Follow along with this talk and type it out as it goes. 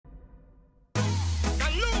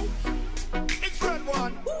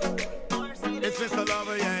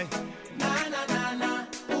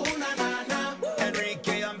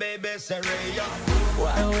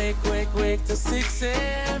Why wake till 6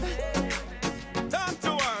 a.m. Time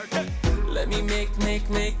to work. Let me make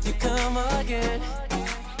you come again.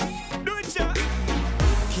 Do it, yeah.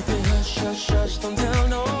 Keep it hush, don't tell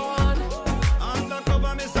no one.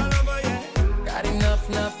 Undercover, Mr. Lover, yeah. Got enough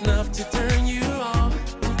to turn you on.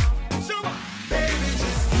 Sure. Baby,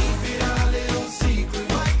 just keep it a little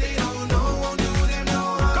secret. What they don't know won't do them no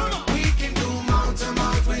harm. We can do mouth to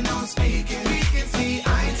mouth when I'm speaking. We can see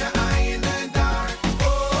eye to eye in the dark.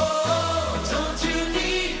 Oh, don't you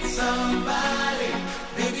need somebody?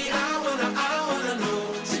 Baby, I wanna know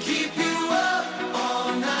to keep you up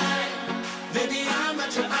all night. Baby, I'm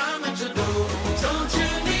at your door. Don't you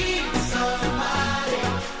need somebody?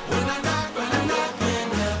 When I knock up your love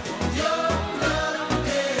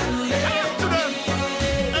and let me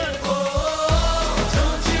in. Oh,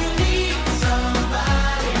 don't you need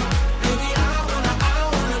somebody? Baby, I wanna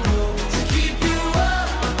know to keep you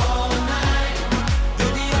up all night.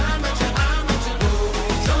 Baby, I'm at your door.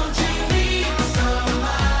 Don't you need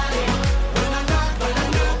somebody? When I knock up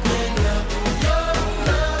your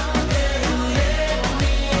love and let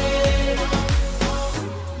me in.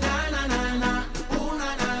 Na na na na, ooh na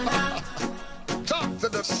na na. Talk to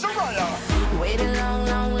the Soraya. Waiting long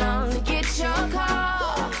to get your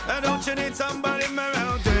call. And don't you need somebody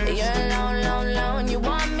around there? You're alone, you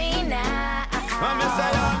want me now. I'm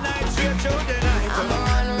say all night straight through the night. I'ma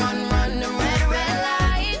run the red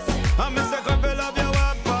lights. I'm a couple of you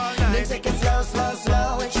up all Then night. take it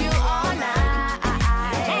slow with you all night.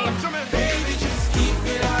 Talk to me, Baby, just keep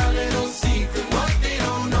it a little secret. What they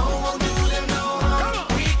don't know won't do them no harm.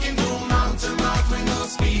 We can do mouth to mouth when no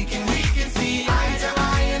speaking. We can see eye to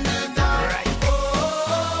eye in the dark.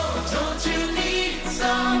 Oh, don't you need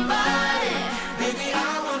somebody? Baby,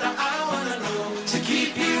 I wanna know to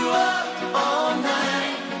keep you up all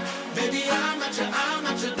night. Baby, I'm at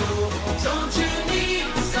your door. Don't you need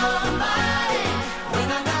somebody? When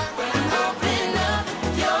I open up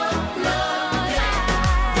your love,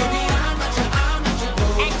 baby, I'm at your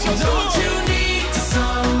door. Don't you need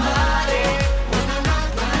somebody? When I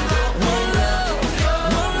open up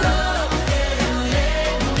your love and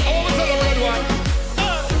let me in.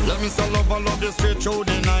 let me say love, I love you straight through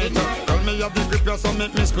the night. Tell me have the grip, you so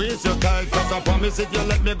make me squeeze you tight. Cause I promise if you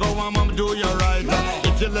let me go, I'ma do you right.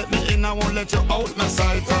 If you let me in, I won't let you out my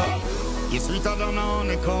sight. You're sweeter than a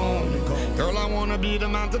honeycomb. Girl, I wanna be the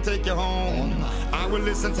man to take you home. I will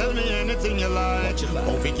listen, tell me anything you like.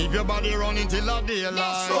 Hope you keep your body running till the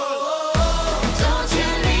daylight.